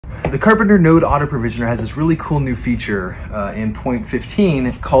The Karpenter node auto provisioner has this really cool new feature in point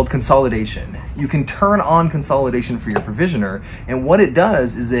 15 called consolidation. You can turn on consolidation for your provisioner, and what it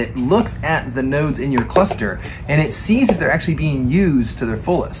does is it looks at the nodes in your cluster and it sees if they're actually being used to their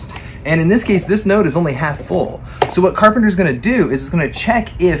fullest. And in this case, this node is only half full. So what Karpenter is going to do is it's going to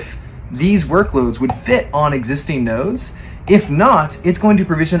check if these workloads would fit on existing nodes. If not, it's going to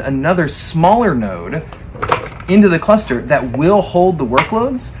provision another smaller node into the cluster that will hold the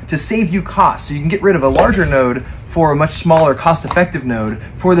workloads to save you costs. So you can get rid of a larger node for a much smaller, cost-effective node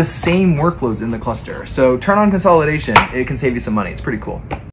for the same workloads in the cluster. So turn on consolidation, it can save you some money. It's pretty cool.